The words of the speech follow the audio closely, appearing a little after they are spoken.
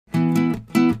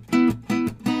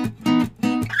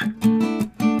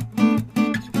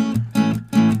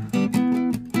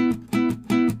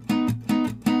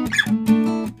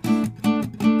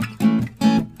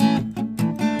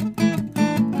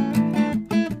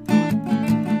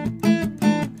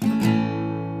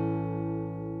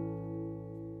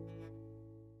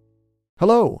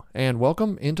Hello, and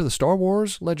welcome into the Star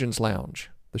Wars Legends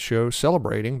Lounge, the show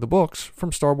celebrating the books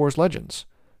from Star Wars Legends.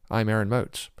 I'm Aaron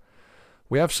Moats.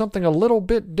 We have something a little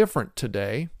bit different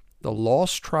today, The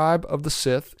Lost Tribe of the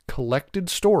Sith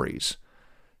Collected Stories,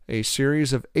 a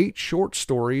series of 8 short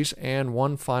stories and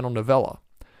 1 final novella.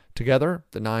 Together,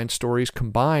 the 9 stories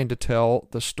combine to tell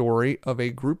the story of a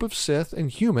group of Sith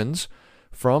and humans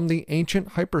from the ancient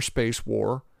hyperspace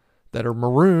war that are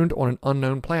marooned on an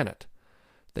unknown planet.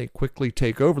 They quickly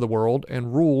take over the world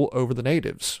and rule over the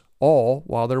natives, all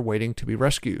while they're waiting to be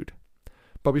rescued.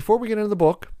 But before we get into the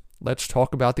book, let's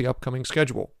talk about the upcoming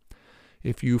schedule.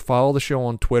 If you follow the show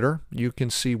on Twitter, you can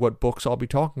see what books I'll be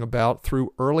talking about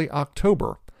through early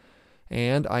October.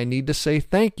 And I need to say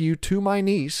thank you to my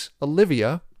niece,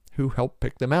 Olivia, who helped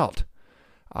pick them out.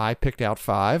 I picked out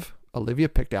 5. Olivia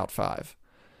picked out 5.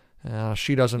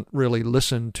 She doesn't really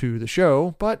listen to the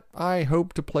show, but I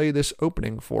hope to play this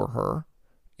opening for her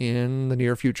in the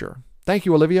near future. Thank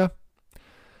you, Olivia.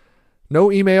 No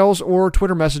emails or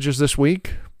Twitter messages this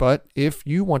week, but if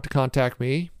you want to contact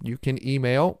me, you can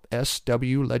email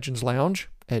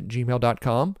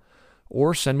swlegendslounge@gmail.com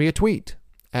or send me a tweet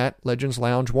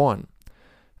 @legendslounge1.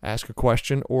 Ask a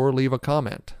question or leave a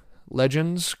comment.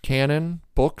 Legends, canon,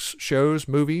 books, shows,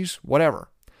 movies, whatever.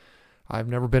 I've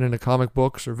never been into comic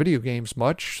books or video games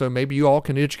much, so maybe you all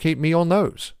can educate me on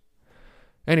those.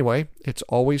 Anyway, it's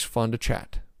always fun to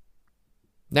chat.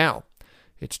 Now,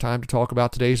 it's time to talk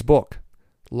about today's book,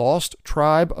 Lost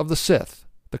Tribe of the Sith,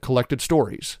 The Collected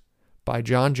Stories, by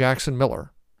John Jackson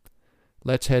Miller.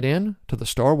 Let's head in to the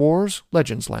Star Wars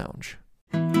Legends Lounge.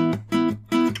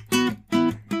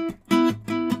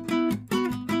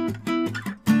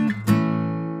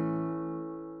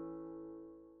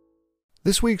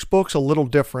 This week's book's a little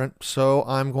different, so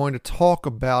I'm going to talk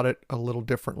about it a little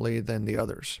differently than the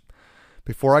others.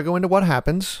 Before I go into what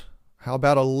happens, how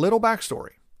about a little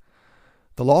backstory?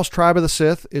 The Lost Tribe of the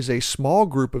Sith is a small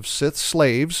group of Sith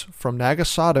slaves from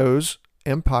Nagasato's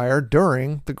empire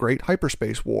during the Great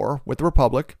Hyperspace War with the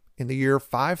Republic in the year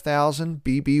 5000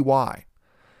 BBY.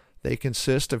 They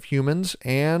consist of humans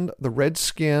and the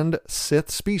red-skinned Sith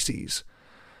species.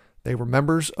 They were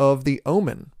members of the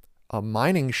Omen, a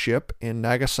mining ship in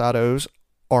Nagasato's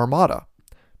armada,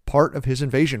 part of his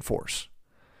invasion force.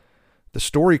 The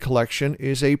story collection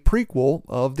is a prequel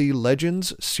of the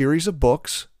Legends series of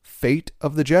books, Fate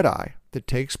of the Jedi, that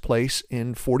takes place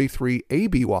in 43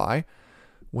 ABY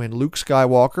when Luke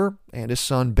Skywalker and his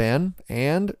son Ben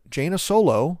and Jaina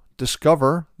Solo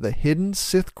discover the hidden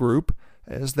Sith group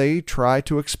as they try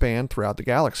to expand throughout the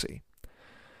galaxy.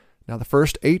 Now, the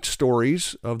first 8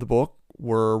 stories of the book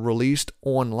were released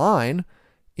online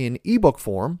in ebook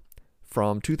form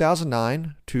from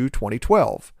 2009 to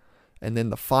 2012. And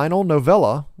then the final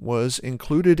novella was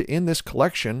included in this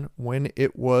collection when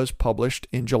it was published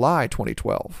in July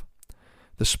 2012.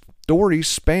 The stories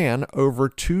span over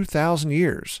 2,000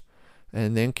 years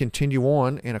and then continue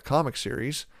on in a comic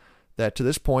series that to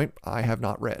this point I have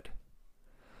not read.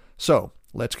 So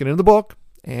let's get into the book,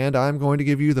 and I'm going to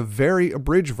give you the very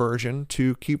abridged version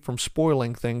to keep from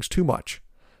spoiling things too much,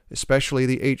 especially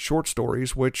the 8 short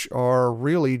stories, which are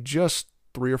really just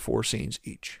 3 or 4 scenes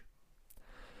each.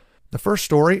 The first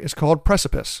story is called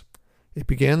Precipice. It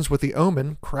begins with the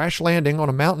Omen crash landing on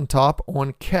a mountaintop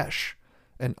on Kesh,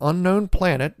 an unknown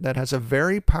planet that has a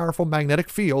very powerful magnetic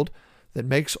field that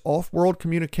makes off-world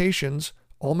communications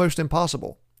almost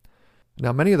impossible.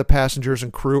 Now, many of the passengers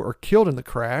and crew are killed in the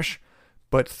crash,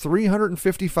 but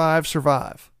 355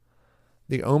 survive.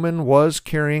 The Omen was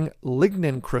carrying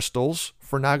lignin crystals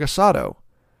for Nagasato.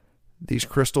 These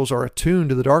crystals are attuned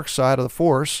to the dark side of the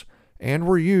Force and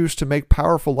were used to make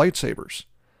powerful lightsabers.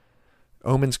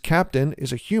 Omen's captain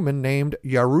is a human named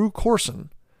Yaru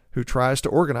Corson, who tries to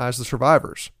organize the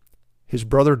survivors. His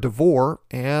brother Devor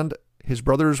and his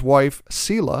brother's wife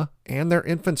Sela and their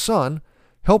infant son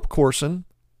help Corson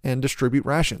and distribute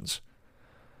rations.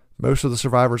 Most of the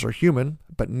survivors are human,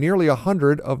 but nearly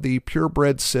 100 of the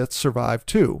purebred Sith survive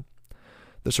too.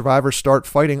 The survivors start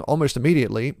fighting almost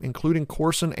immediately, including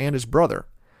Corson and his brother.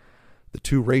 The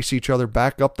 2 race each other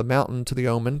back up the mountain to the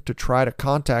Omen to try to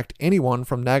contact anyone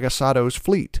from Nagasato's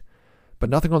fleet, but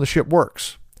nothing on the ship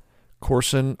works.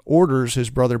 Corson orders his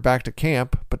brother back to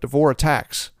camp, but Devor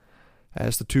attacks.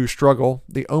 As the 2 struggle,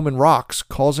 the Omen rocks,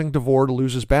 causing Devor to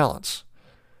lose his balance.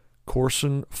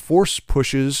 Corson force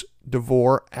pushes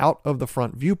Devor out of the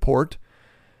front viewport.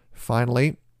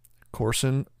 Finally,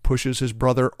 Corson pushes his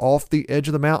brother off the edge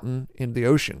of the mountain into the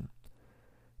ocean.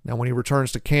 Now, when he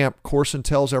returns to camp, Corson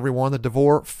tells everyone that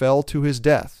Devor fell to his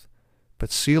death,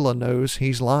 but Sela knows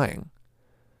he's lying.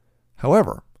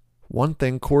 However, one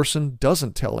thing Corson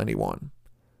doesn't tell anyone.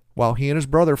 While he and his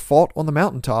brother fought on the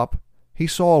mountaintop, he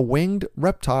saw a winged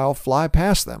reptile fly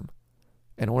past them,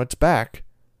 and on its back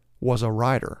was a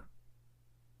rider.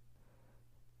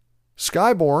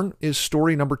 Skyborn is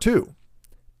story number 2.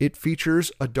 It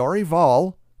features Adari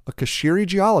Val, a Kashiri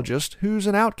geologist who's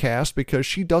an outcast because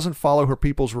she doesn't follow her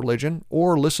people's religion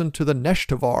or listen to the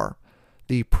Neshtavar,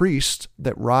 the priests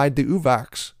that ride the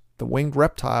Uvaks, the winged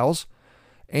reptiles,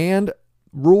 and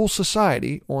rule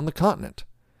society on the continent.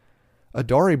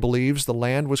 Adari believes the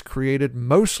land was created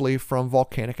mostly from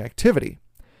volcanic activity,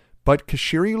 but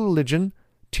Kashiri religion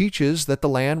teaches that the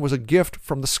land was a gift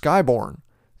from the Skyborn,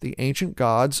 the ancient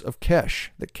gods of Kesh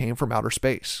that came from outer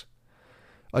space.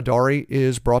 Adari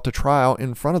is brought to trial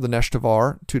in front of the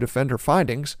Neshtavar to defend her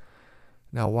findings.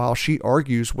 Now, while she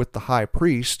argues with the high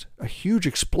priest, a huge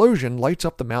explosion lights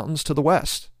up the mountains to the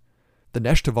west. The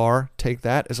Neshtavar take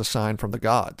that as a sign from the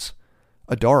gods.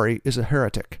 Adari is a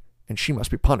heretic, and she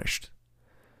must be punished.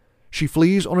 She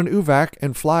flees on an Uvak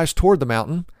and flies toward the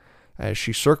mountain. As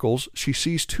she circles, she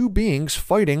sees 2 beings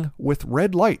fighting with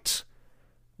red lights,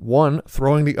 one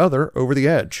throwing the other over the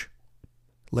edge.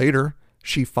 Later,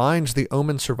 she finds the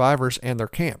Omen survivors and their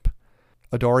camp.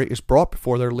 Adari is brought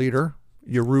before their leader,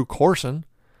 Yaru Korson,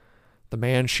 the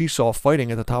man she saw fighting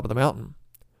at the top of the mountain.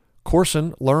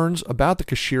 Korson learns about the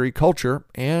Kashiri culture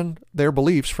and their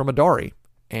beliefs from Adari,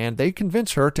 and they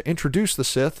convince her to introduce the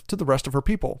Sith to the rest of her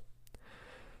people.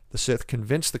 The Sith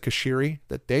convince the Kashiri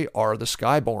that they are the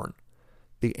Skyborn,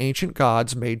 the ancient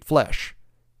gods made flesh,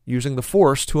 using the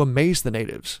Force to amaze the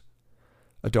natives.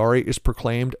 Adari is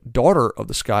proclaimed daughter of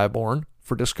the Skyborn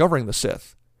for discovering the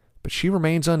Sith, but she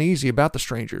remains uneasy about the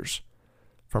strangers.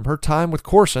 From her time with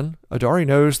Korson, Adari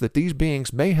knows that these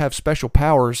beings may have special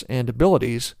powers and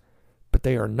abilities, but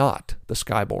they are not the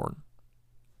Skyborn.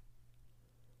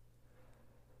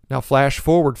 Now flash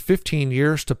forward 15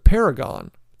 years to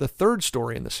Paragon, the 3rd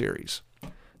story in the series.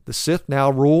 The Sith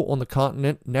now rule on the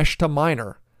continent Neshta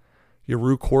Minor.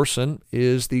 Yaru Korson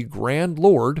is the Grand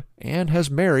Lord and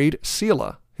has married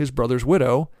Sela, his brother's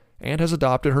widow, and has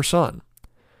adopted her son.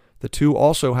 The 2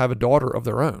 also have a daughter of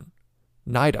their own,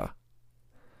 Nida.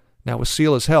 Now with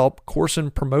Sela's help,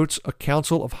 Korson promotes a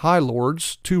council of High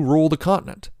Lords to rule the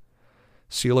continent.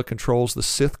 Sela controls the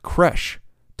Sith Kresh,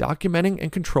 documenting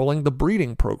and controlling the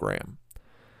breeding program.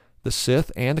 The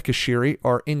Sith and the Kashiri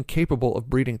are incapable of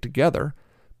breeding together,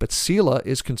 but Sela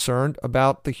is concerned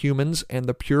about the humans and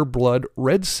the pure-blood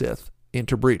Red Sith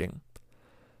interbreeding.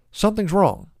 Something's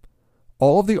wrong.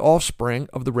 All of the offspring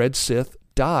of the Red Sith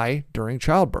die during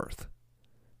childbirth.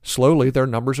 Slowly, their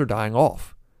numbers are dying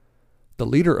off. The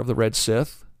leader of the Red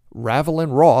Sith,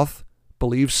 Ravelin Roth,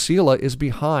 believes Sela is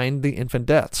behind the infant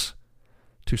deaths.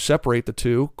 To separate the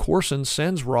 2, Korson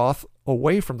sends Roth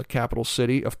away from the capital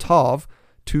city of Tav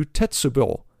to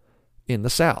Tetsubil in the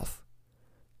south.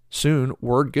 Soon,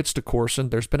 word gets to Korson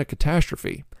there's been a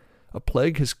catastrophe. A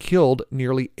plague has killed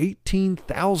nearly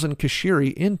 18,000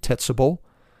 Kashiri in Tetsubil.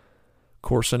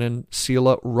 Korson and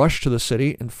Sela rush to the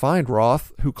city and find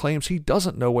Roth, who claims he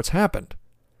doesn't know what's happened.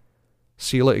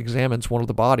 Sela examines one of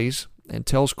the bodies and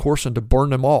tells Korson to burn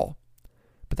them all.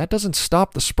 But that doesn't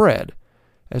stop the spread,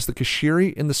 as the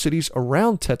Kashiri in the cities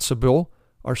around Tetsubil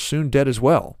are soon dead as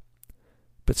well.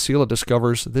 But Sela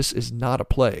discovers this is not a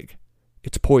plague.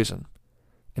 It's poison.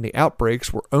 And the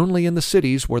outbreaks were only in the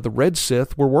cities where the Red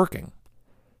Sith were working.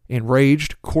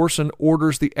 Enraged, Korson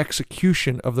orders the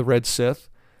execution of the Red Sith,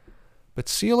 but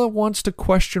Sela wants to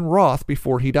question Roth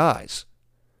before he dies.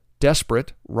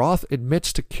 Desperate, Roth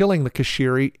admits to killing the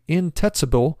Kashiri in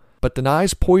Tetsubil, but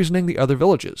denies poisoning the other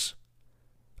villages.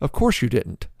 Of course you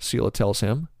didn't, Sela tells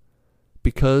him.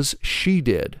 Because she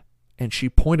did, and she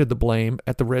pointed the blame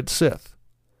at the Red Sith.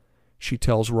 She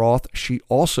tells Roth she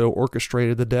also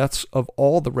orchestrated the deaths of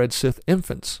all the Red Sith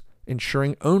infants,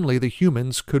 ensuring only the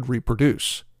humans could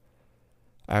reproduce.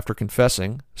 After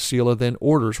confessing, Sela then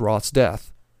orders Roth's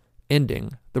death,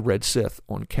 ending the Red Sith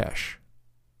on Kesh.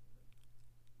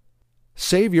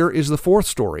 Savior is the 4th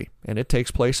story, and it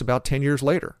takes place about 10 years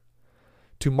later.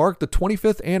 To mark the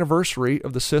 25th anniversary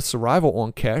of the Sith's arrival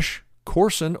on Kesh,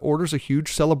 Korson orders a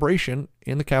huge celebration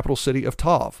in the capital city of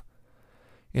Tav.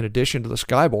 In addition to the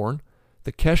Skyborn,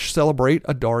 the Kesh celebrate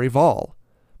Adari Val,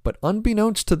 but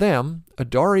unbeknownst to them,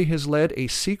 Adari has led a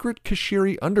secret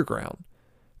Kashiri underground,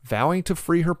 vowing to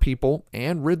free her people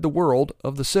and rid the world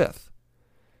of the Sith.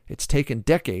 It's taken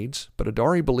decades, but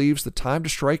Adari believes the time to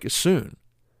strike is soon.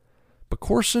 But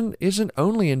Korson isn't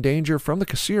only in danger from the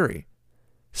Kashiri.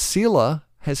 Sela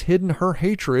has hidden her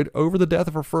hatred over the death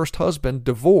of her first husband,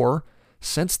 Devor,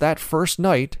 since that first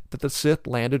night that the Sith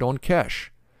landed on Kesh.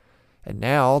 And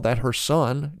now that her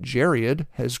son, Jeriad,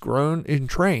 has grown and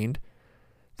trained,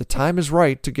 The time is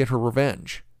right to get her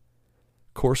revenge.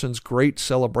 Corsone's great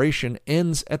celebration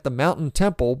ends at the mountain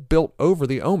temple built over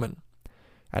the omen.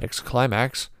 At its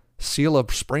climax, Sela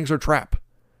springs her trap.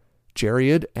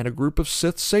 Jeriad and a group of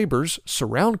Sith sabers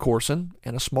surround Corson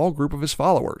and a small group of his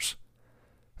followers.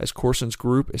 As Corson's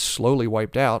group is slowly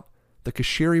wiped out, the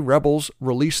Kashiri rebels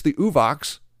release the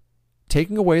Uvoks,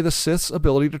 taking away the Sith's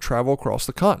ability to travel across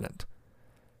the continent.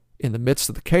 In the midst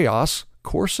of the chaos,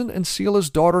 Corson and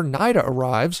Sela's daughter Nyda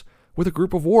arrives with a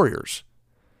group of warriors.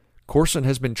 Corson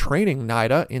has been training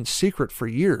Nyda in secret for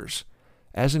years,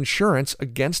 as insurance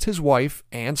against his wife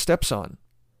and stepson.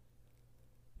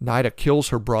 Nyda kills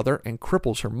her brother and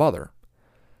cripples her mother.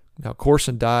 Now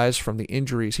Corson dies from the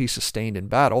injuries he sustained in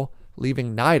battle,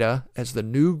 leaving Nyda as the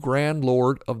new Grand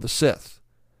Lord of the Sith.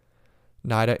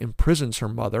 Nyda imprisons her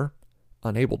mother,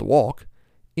 unable to walk,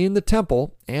 in the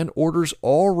temple and orders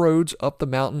all roads up the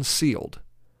mountain sealed.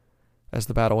 As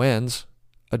the battle ends,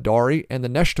 Adari and the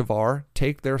Neshtavar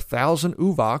take their 1,000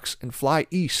 Uvoks and fly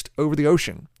east over the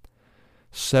ocean.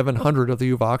 700 of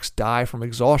the Uvoks die from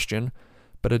exhaustion,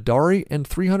 but Adari and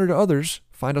 300 others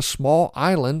find a small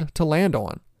island to land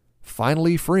on,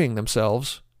 finally freeing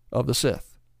themselves of the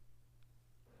Sith.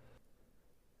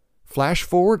 Flash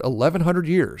forward 1,100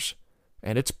 years,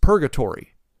 and it's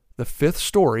Purgatory, the 5th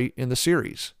story in the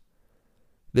series.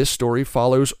 This story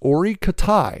follows Ori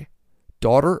Katai,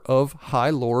 daughter of High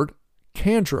Lord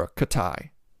Kandra Katai.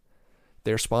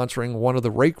 They're sponsoring one of the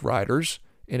Rake Riders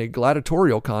in a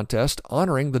gladiatorial contest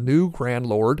honoring the new Grand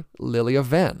Lord Lilia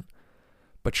Ven.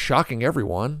 But shocking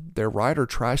everyone, their rider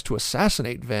tries to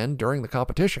assassinate Ven during the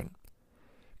competition.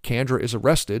 Kandra is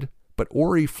arrested, but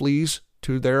Ori flees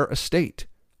to their estate,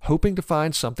 hoping to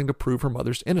find something to prove her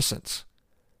mother's innocence.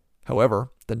 However,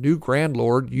 the new Grand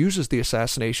Lord uses the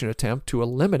assassination attempt to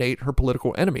eliminate her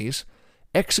political enemies,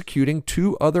 executing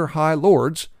 2 other High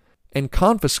Lords and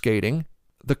confiscating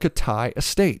the Katai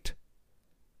estate.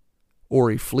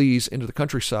 Ori flees into the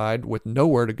countryside with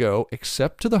nowhere to go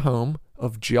except to the home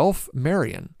of Jelf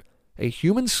Marion, a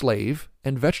human slave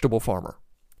and vegetable farmer.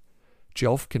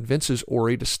 Jelf convinces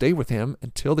Ori to stay with him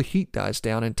until the heat dies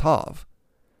down in Tav.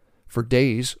 For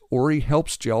days, Ori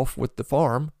helps Jelf with the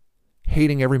farm,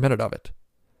 hating every minute of it.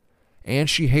 And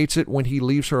she hates it when he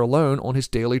leaves her alone on his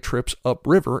daily trips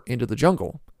upriver into the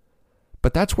jungle.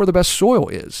 But that's where the best soil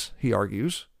is, he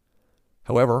argues.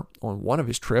 However, on one of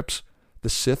his trips, the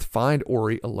Sith find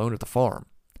Ori alone at the farm.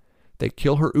 They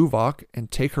kill her Uvok and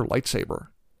take her lightsaber.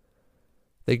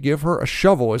 They give her a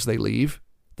shovel as they leave,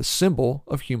 the symbol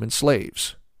of human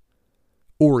slaves.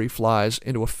 Ori flies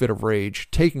into a fit of rage,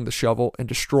 taking the shovel and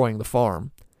destroying the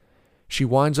farm. She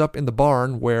winds up in the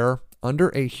barn where, under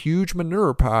a huge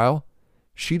manure pile,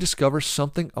 she discovers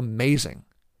something amazing.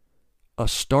 A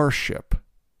starship.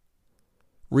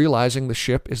 Realizing the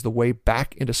ship is the way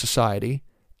back into society,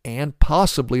 and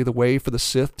possibly the way for the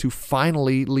Sith to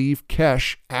finally leave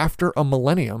Kesh after a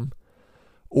millennium,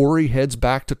 Ori heads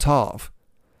back to Tav.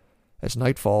 As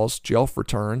night falls, Jelf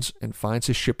returns and finds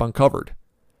his ship uncovered,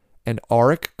 an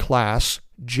Auric-class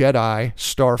Jedi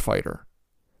starfighter.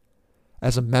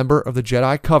 As a member of the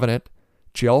Jedi Covenant,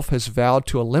 Jelf has vowed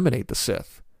to eliminate the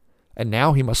Sith, and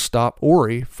now he must stop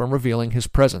Ori from revealing his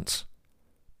presence,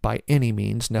 by any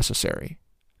means necessary.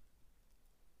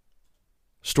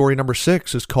 Story number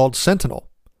 6 is called Sentinel.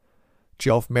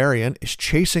 Jelf Marion is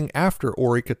chasing after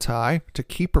Ori Katai to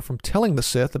keep her from telling the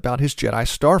Sith about his Jedi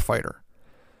starfighter.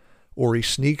 Ori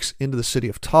sneaks into the city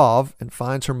of Tav and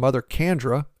finds her mother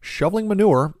Kandra shoveling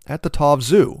manure at the Tav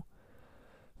Zoo.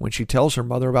 When she tells her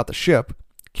mother about the ship,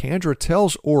 Kandra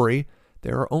tells Ori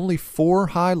there are only 4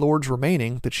 High Lords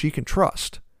remaining that she can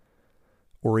trust.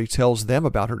 Ori tells them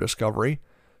about her discovery,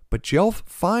 but Jelf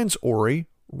finds Ori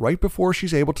right before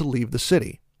she's able to leave the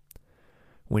city.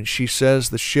 When she says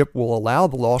the ship will allow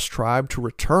the Lost Tribe to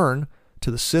return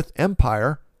to the Sith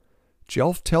Empire,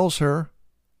 Jelf tells her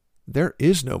there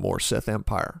is no more Sith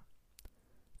Empire.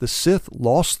 The Sith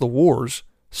lost the wars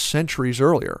centuries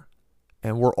earlier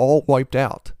and were all wiped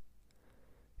out.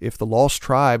 If the Lost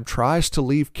Tribe tries to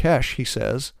leave Kesh, he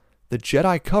says, the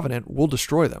Jedi Covenant will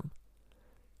destroy them.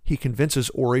 He convinces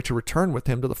Ori to return with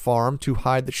him to the farm to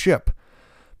hide the ship,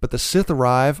 but the Sith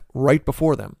arrive right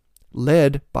before them,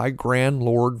 led by Grand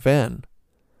Lord Ven.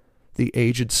 The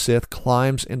aged Sith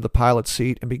climbs into the pilot's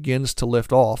seat and begins to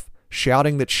lift off,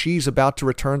 shouting that she's about to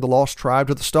return the Lost Tribe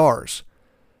to the stars.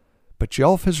 But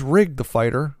Jelf has rigged the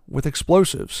fighter with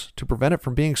explosives to prevent it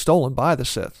from being stolen by the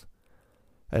Sith.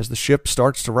 As the ship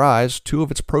starts to rise, 2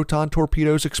 of its proton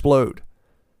torpedoes explode,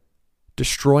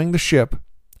 destroying the ship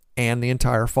and the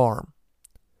entire farm.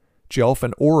 Jelf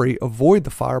and Ori avoid the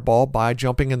fireball by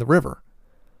jumping in the river.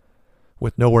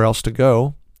 With nowhere else to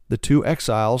go, the two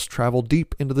exiles travel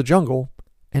deep into the jungle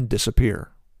and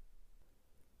disappear.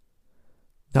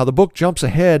 Now the book jumps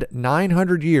ahead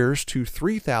 900 years to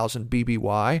 3000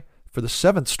 BBY for the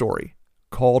seventh story,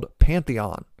 called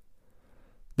Pantheon.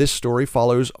 This story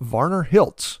follows Varner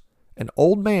Hiltz, an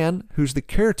old man who's the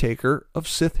caretaker of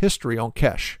Sith history on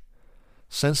Kesh.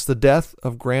 Since the death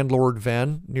of Grand Lord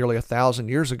Ven nearly 1,000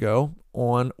 years ago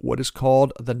on what is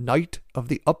called the Night of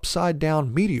the Upside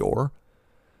Down Meteor,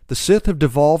 the Sith have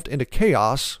devolved into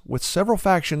chaos with several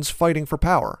factions fighting for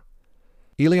power.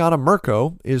 Ileana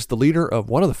Mirko is the leader of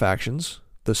one of the factions,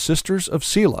 the Sisters of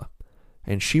Sela,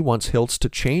 and she wants Hiltz to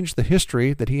change the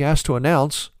history that he has to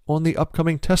announce on the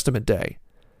upcoming Testament Day,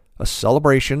 a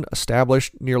celebration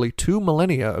established nearly 2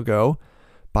 millennia ago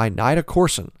by Nyda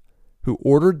Corson, who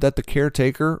ordered that the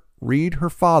caretaker read her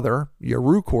father,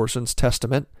 Yaru Corson's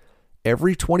testament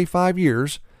every 25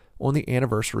 years on the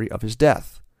anniversary of his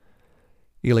death.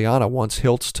 Ileana wants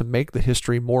Hiltz to make the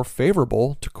history more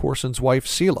favorable to Corson's wife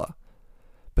Sela,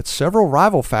 but several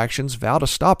rival factions vow to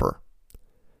stop her.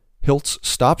 Hiltz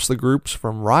stops the groups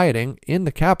from rioting in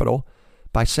the capital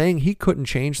by saying he couldn't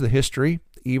change the history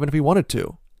even if he wanted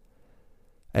to.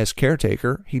 As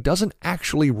caretaker, he doesn't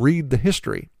actually read the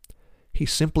history. He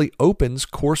simply opens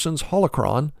Corson's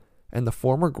holocron, and the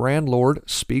former Grand Lord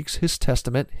speaks his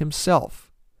testament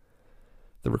himself.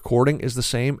 The recording is the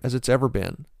same as it's ever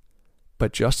been,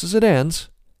 but just as it ends,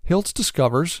 Hiltz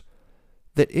discovers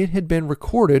that it had been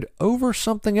recorded over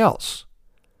something else.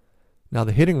 Now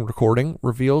the hidden recording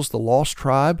reveals the lost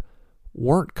tribe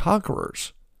weren't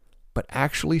conquerors, but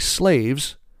actually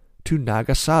slaves to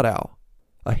Naga Sadow,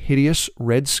 a hideous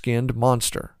red-skinned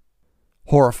monster.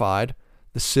 Horrified,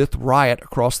 the Sith riot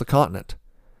across the continent,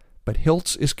 but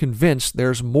Hiltz is convinced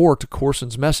there's more to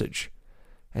Corson's message,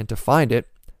 and to find it,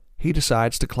 he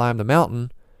decides to climb the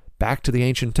mountain back to the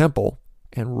ancient temple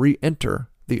and re-enter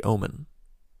the Omen.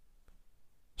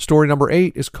 Story number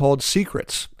 8 is called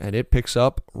Secrets, and it picks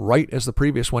up right as the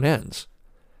previous one ends.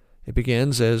 It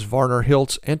begins as Varner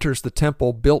Hiltz enters the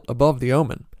temple built above the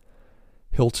Omen.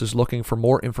 Hiltz is looking for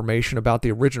more information about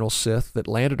the original Sith that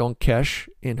landed on Kesh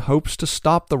in hopes to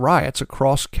stop the riots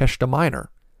across Keshta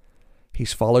Minor.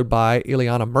 He's followed by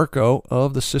Ileana Mirko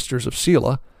of the Sisters of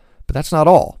Sela, but that's not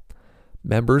all.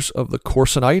 Members of the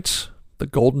Corsonites, the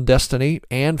Golden Destiny,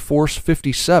 and Force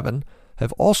 57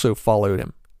 have also followed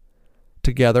him.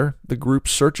 Together, the group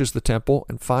searches the temple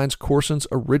and finds Corson's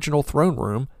original throne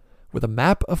room with a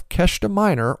map of Keshta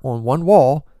Minor on one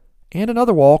wall and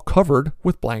another wall covered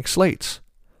with blank slates.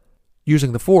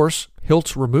 Using the Force,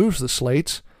 Hiltz removes the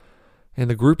slates, and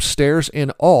the group stares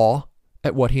in awe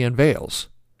at what he unveils.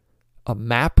 A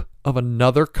map of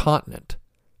another continent,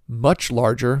 much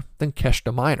larger than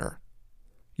Keshta Minor.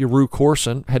 Yaru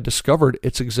Corson had discovered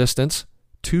its existence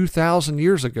 2,000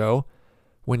 years ago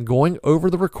when going over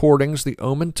the recordings the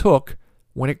Omen took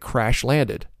when it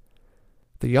crash-landed.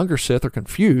 The younger Sith are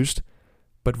confused,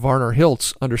 but Varner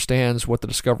Hiltz understands what the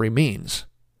discovery means.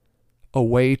 A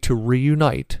way to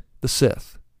reunite the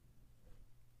Sith.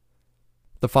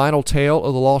 The final tale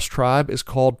of the Lost Tribe is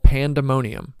called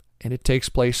Pandemonium, and it takes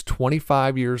place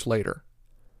 25 years later.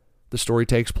 The story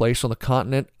takes place on the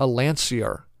continent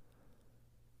Alanciar.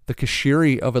 The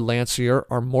Kashiri of Alanciar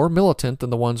are more militant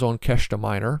than the ones on Keshta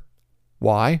Minor.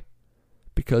 Why?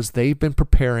 Because they've been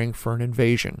preparing for an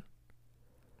invasion.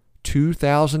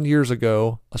 2,000 years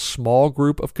ago, a small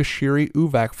group of Kashiri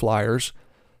Uvak flyers,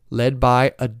 led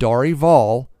by Adari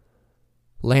Val,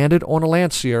 landed on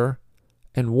Alanciar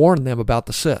and warned them about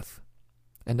the Sith,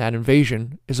 and that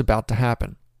invasion is about to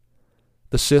happen.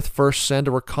 The Sith first send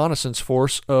a reconnaissance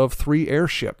force of 3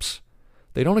 airships.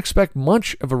 They don't expect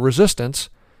much of a resistance,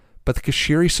 but the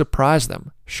Kashiri surprise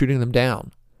them, shooting them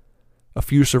down. A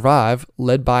few survive,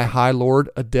 led by High Lord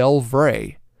Adel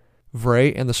Vray.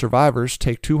 Vray and the survivors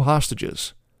take 2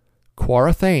 hostages,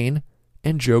 Quara Thane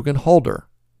and Jogan Halder.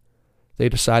 They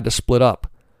decide to split up.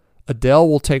 Adel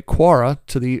will take Quara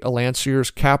to the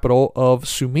Alanciar's capital of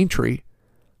Sumintri,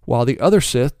 while the other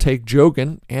Sith take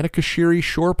Jogan and a Kashiri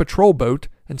shore patrol boat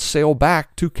and sail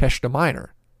back to Keshta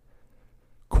Minor.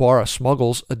 Quara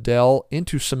smuggles Adel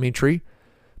into Sumintri,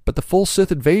 but the full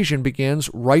Sith invasion begins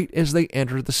right as they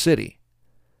enter the city.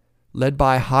 Led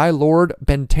by High Lord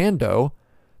Bentando,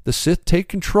 the Sith take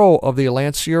control of the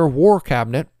Alanciar War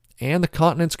Cabinet and the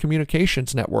continent's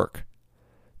communications network.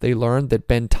 They learn that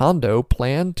Bentando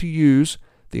planned to use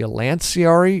the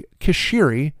Alanciari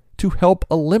Kashiri to help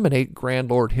eliminate Grand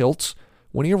Lord Hiltz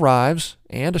when he arrives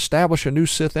and establish a new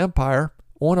Sith empire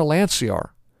on Alanciar.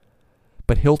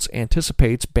 But Hiltz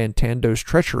anticipates Bentando's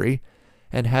treachery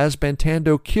and has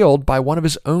Bentando killed by one of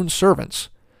his own servants,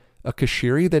 a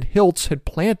Kashiri that Hiltz had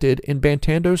planted in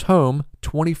Bantando's home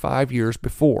 25 years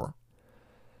before.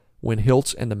 When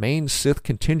Hiltz and the main Sith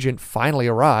contingent finally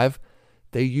arrive,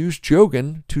 they use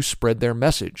Jogan to spread their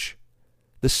message.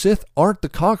 The Sith aren't the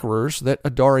conquerors that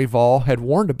Adari Val had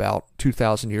warned about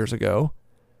 2,000 years ago.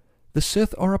 The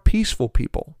Sith are a peaceful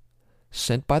people,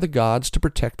 sent by the gods to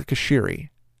protect the Kashiri.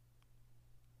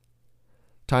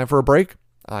 Time for a break.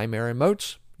 I'm Aaron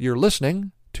Moats. You're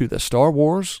listening to the Star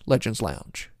Wars Legends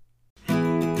Lounge.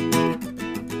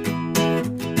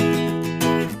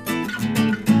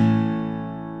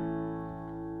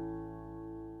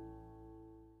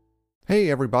 Hey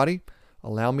everybody,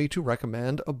 allow me to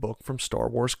recommend a book from Star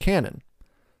Wars canon,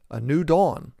 A New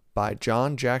Dawn by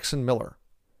John Jackson Miller.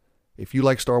 If you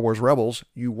like Star Wars Rebels,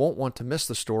 you won't want to miss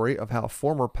the story of how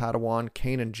former Padawan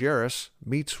Kanan Jarrus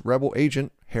meets Rebel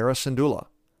agent Hera Syndulla.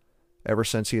 Ever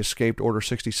since he escaped Order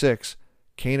 66,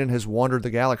 Kanan has wandered the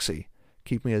galaxy,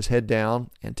 keeping his head down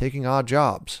and taking odd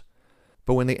jobs.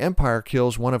 But when the Empire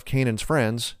kills one of Kanan's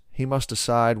friends, he must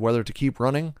decide whether to keep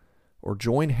running or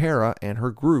join Hera and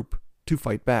her group to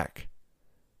fight back.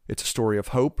 It's a story of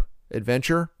hope,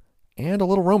 adventure, and a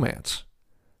little romance.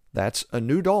 That's A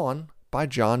New Dawn by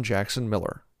John Jackson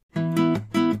Miller.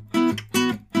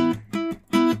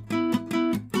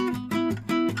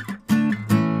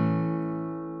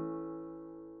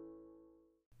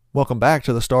 Welcome back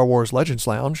to the Star Wars Legends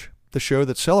Lounge, the show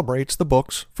that celebrates the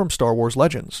books from Star Wars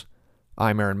Legends.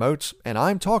 I'm Aaron Moats, and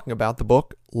I'm talking about the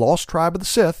book Lost Tribe of the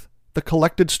Sith, The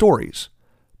Collected Stories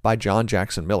by John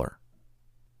Jackson Miller.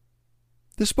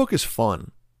 This book is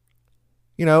fun.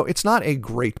 You know, it's not a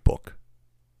great book.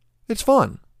 It's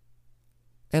fun.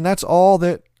 And that's all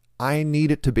that I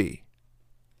need it to be.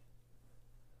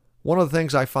 One of the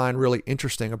things I find really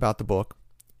interesting about the book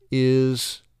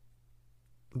is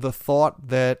the thought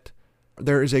that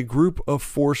there is a group of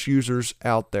Force users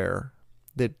out there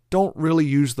that don't really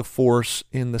use the Force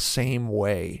in the same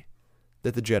way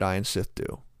that the Jedi and Sith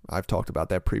do. I've talked about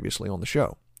that previously on the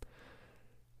show.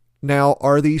 Now,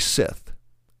 are these Sith?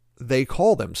 They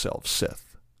call themselves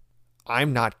Sith.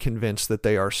 I'm not convinced that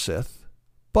they are Sith,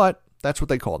 but that's what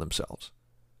they call themselves.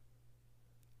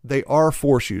 They are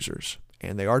Force users,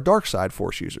 and they are dark side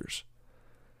Force users.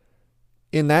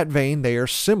 In that vein, they are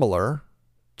similar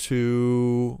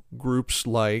to groups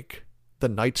like the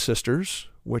Night Sisters,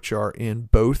 which are in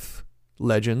both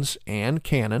Legends and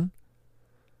canon,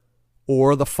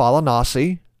 or the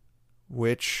Falanasi,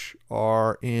 which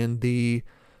are in the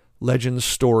Legends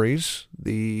stories,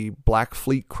 the Black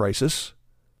Fleet Crisis.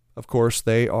 Of course,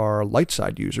 they are light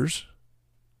side users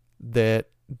that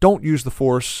don't use the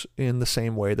Force in the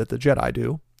same way that the Jedi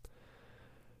do.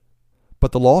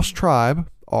 But the Lost Tribe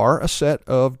are a set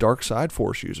of dark side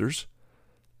Force users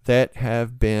that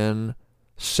have been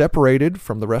separated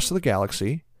from the rest of the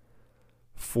galaxy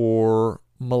for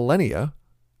millennia,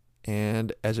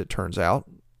 and as it turns out,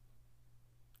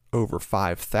 over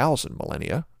 5,000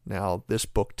 millennia. Now, this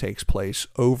book takes place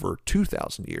over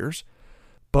 2,000 years,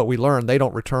 but we learn they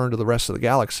don't return to the rest of the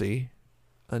galaxy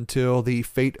until the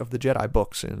Fate of the Jedi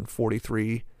books in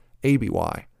 43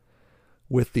 ABY,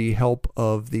 with the help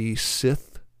of the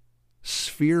Sith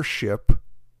sphere ship.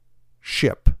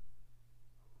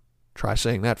 Try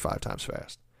saying that 5 times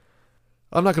fast.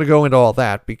 I'm not going to go into all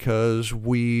that because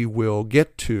we will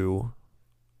get to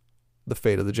the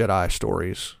Fate of the Jedi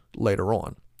stories later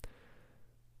on.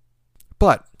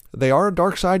 But they are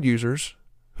dark side users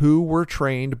who were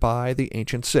trained by the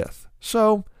ancient Sith.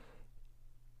 So,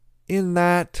 in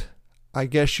that, I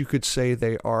guess you could say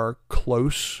they are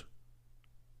close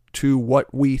to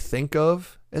what we think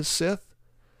of as Sith.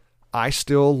 I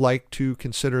still like to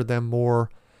consider them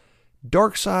more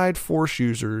dark side Force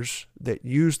users that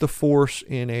use the Force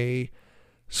in a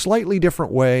slightly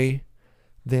different way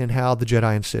than how the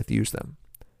Jedi and Sith use them.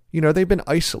 You know, they've been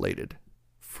isolated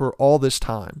for all this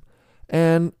time.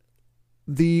 And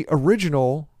the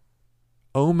original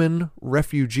Omen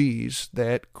refugees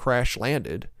that crash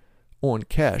landed on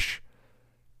Kesh,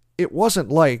 it wasn't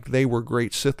like they were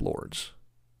great Sith Lords.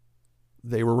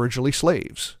 They were originally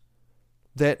slaves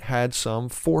that had some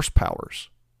Force powers.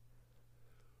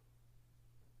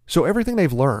 So everything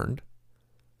they've learned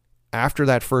after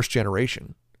that first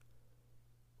generation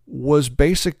was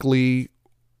basically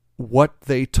what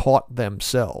they taught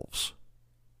themselves.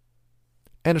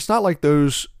 And it's not like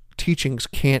those teachings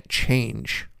can't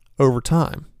change over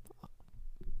time.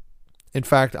 In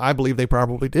fact, I believe they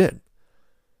probably did.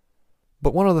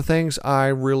 But one of the things I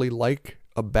really like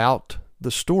about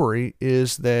the story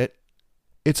is that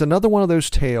it's another one of those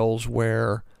tales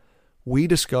where we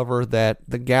discover that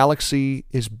the galaxy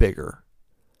is bigger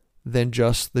than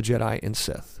just the Jedi and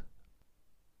Sith.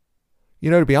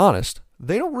 To be honest,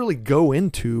 they don't really go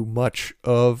into much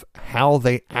of how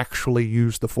they actually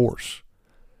use the Force.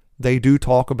 They do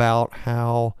talk about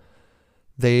how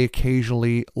they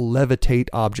occasionally levitate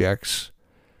objects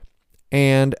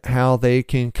and how they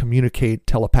can communicate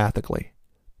telepathically.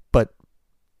 But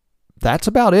that's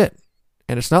about it.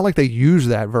 And it's not like they use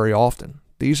that very often.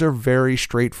 These are very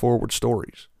straightforward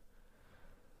stories.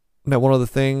 Now, one of the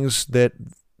things that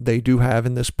they do have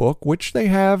in this book, which they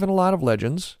have in a lot of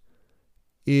legends,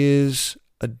 is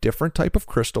a different type of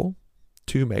crystal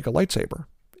to make a lightsaber.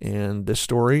 In this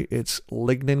story, it's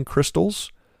lignin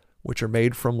crystals, which are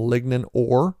made from lignin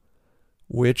ore,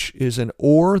 which is an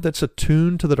ore that's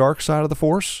attuned to the dark side of the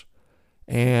Force,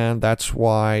 and that's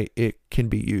why it can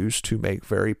be used to make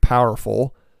very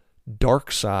powerful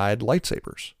dark side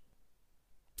lightsabers.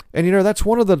 And that's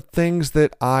one of the things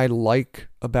that I like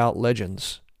about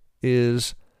Legends,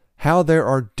 is how there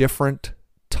are different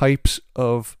types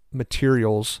of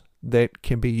materials that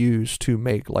can be used to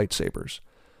make lightsabers.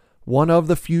 One of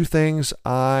the few things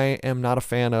I am not a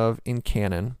fan of in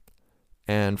canon,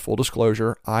 and full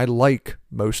disclosure, I like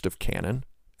most of canon,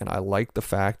 and I like the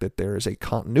fact that there is a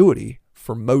continuity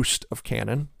for most of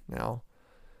canon. Now,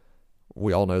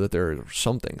 we all know that there are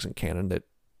some things in canon that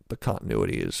the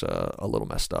continuity is a little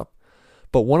messed up.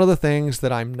 But one of the things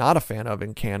that I'm not a fan of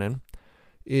in canon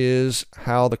is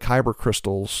how the Kyber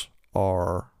crystals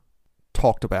are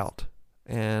talked about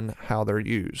and how they're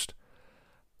used.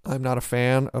 I'm not a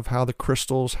fan of how the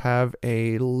crystals have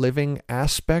a living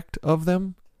aspect of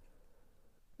them.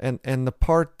 And the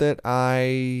part that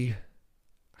I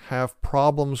have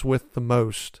problems with the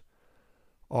most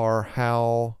are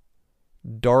how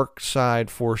dark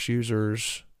side Force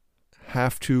users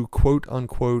have to quote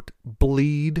unquote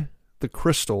bleed the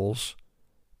crystals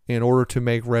in order to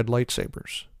make red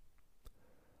lightsabers.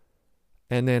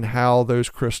 And then how those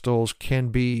crystals can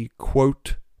be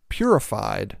quote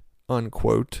purified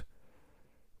unquote,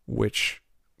 which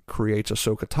creates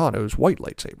Ahsoka Tano's white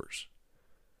lightsabers.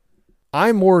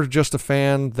 I'm more just a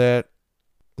fan that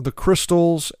the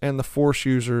crystals and the Force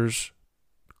users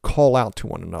call out to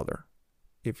one another.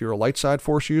 If you're a light side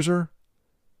Force user,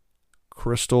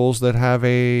 crystals that have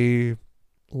a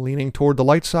leaning toward the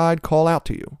light side call out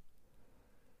to you.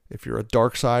 If you're a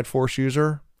dark side Force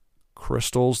user,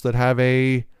 crystals that have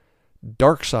a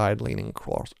dark side leaning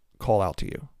call out to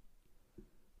you.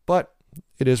 But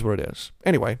it is what it is.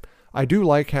 Anyway, I do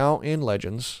like how in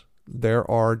Legends there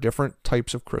are different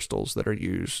types of crystals that are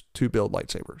used to build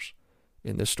lightsabers.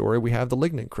 In this story, we have the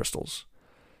lignin crystals.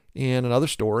 In another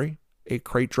story, a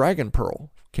Krayt Dragon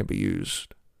Pearl can be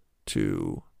used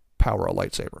to power a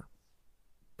lightsaber.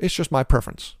 It's just my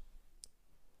preference.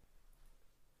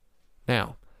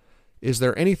 Now, is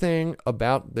there anything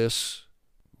about this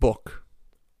book,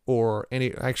 or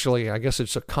actually, I guess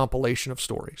it's a compilation of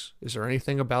stories. Is there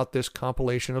anything about this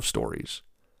compilation of stories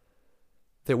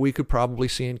that we could probably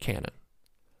see in canon?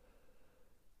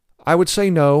 I would say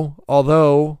no,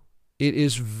 although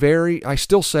I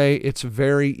still say it's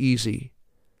very easy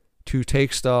to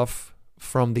take stuff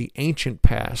from the ancient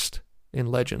past in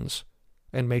Legends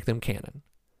and make them canon.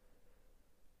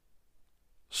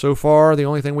 So far, the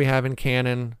only thing we have in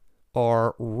canon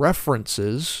are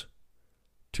references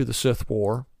to the Sith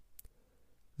War.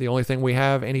 The only thing we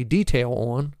have any detail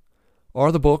on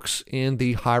are the books in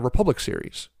the High Republic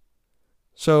series.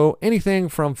 So anything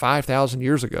from 5,000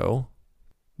 years ago,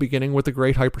 beginning with the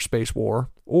Great Hyperspace War,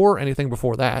 or anything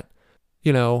before that,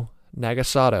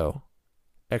 Nagasato,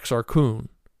 Exar Kun,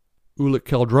 Ulic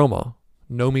Qel-Droma,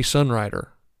 Nomi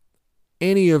Sunrider,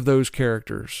 any of those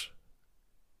characters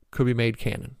could be made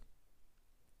canon.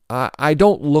 I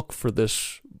don't look for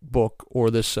this book or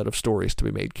this set of stories to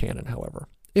be made canon, however.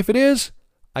 If it is,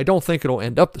 I don't think it'll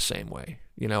end up the same way.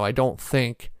 I don't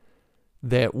think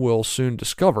that we'll soon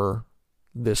discover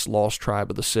this lost tribe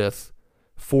of the Sith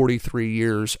 43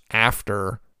 years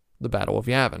after the Battle of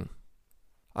Yavin.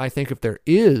 I think if there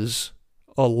is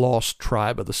a lost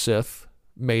tribe of the Sith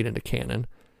made into canon,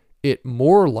 it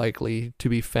more likely to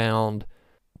be found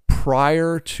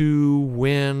prior to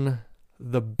when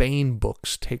the Bane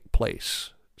books take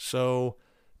place. So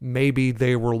maybe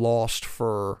they were lost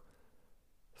for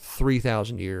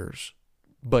 3,000 years,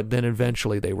 but then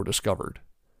eventually they were discovered.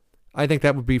 I think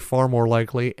that would be far more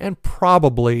likely and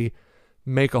probably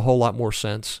make a whole lot more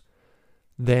sense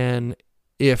than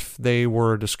if they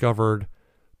were discovered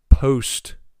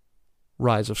post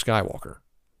Rise of Skywalker.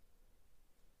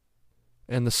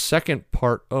 And the second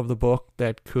part of the book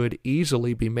that could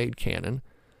easily be made canon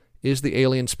is the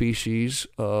alien species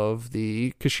of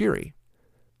the Kashiri.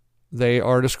 They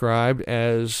are described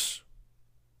as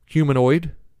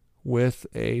humanoid with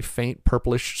a faint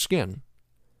purplish skin.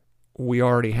 we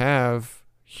already have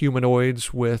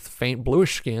humanoids with faint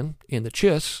bluish skin in the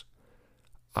Chiss,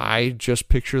 I just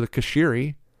picture the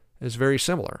Kashiri as very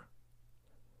similar.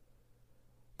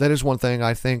 That is one thing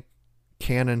I think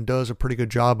canon does a pretty good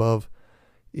job of,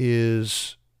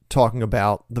 is talking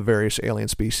about the various alien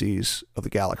species of the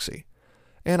galaxy.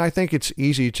 And I think it's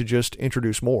easy to just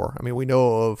introduce more. I mean, we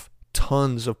know of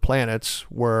tons of planets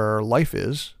where life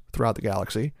is throughout the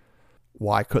galaxy.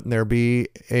 Why couldn't there be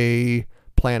a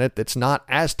planet that's not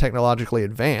as technologically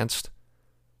advanced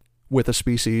with a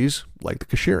species like the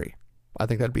Kashiri? I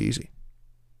think that'd be easy.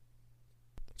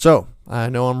 So, I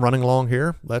know I'm running long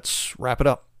here. Let's wrap it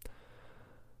up.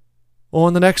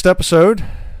 On the next episode,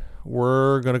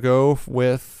 we're going to go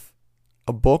with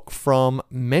a book from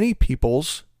many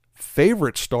people's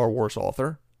favorite Star Wars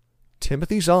author,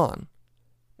 Timothy Zahn.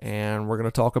 And we're going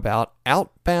to talk about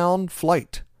Outbound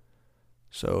Flight.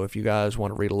 So if you guys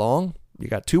want to read along, you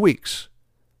got 2 weeks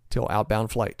till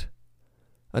Outbound Flight.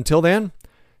 Until then,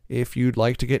 if you'd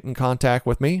like to get in contact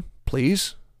with me,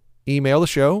 please email the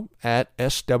show at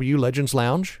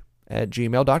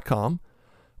swlegendslounge@gmail.com,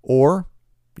 or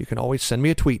you can always send me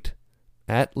a tweet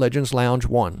at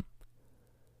legendslounge1.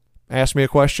 Ask me a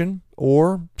question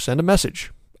or send a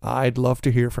message. I'd love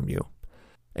to hear from you.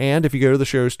 And if you go to the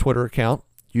show's Twitter account,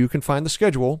 you can find the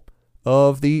schedule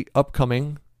of the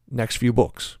upcoming next few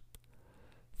books.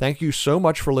 Thank you so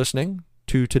much for listening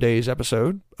to today's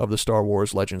episode of the Star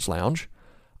Wars Legends Lounge.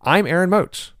 I'm Aaron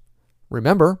Moats.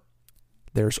 Remember,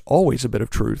 there's always a bit of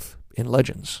truth in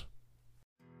legends.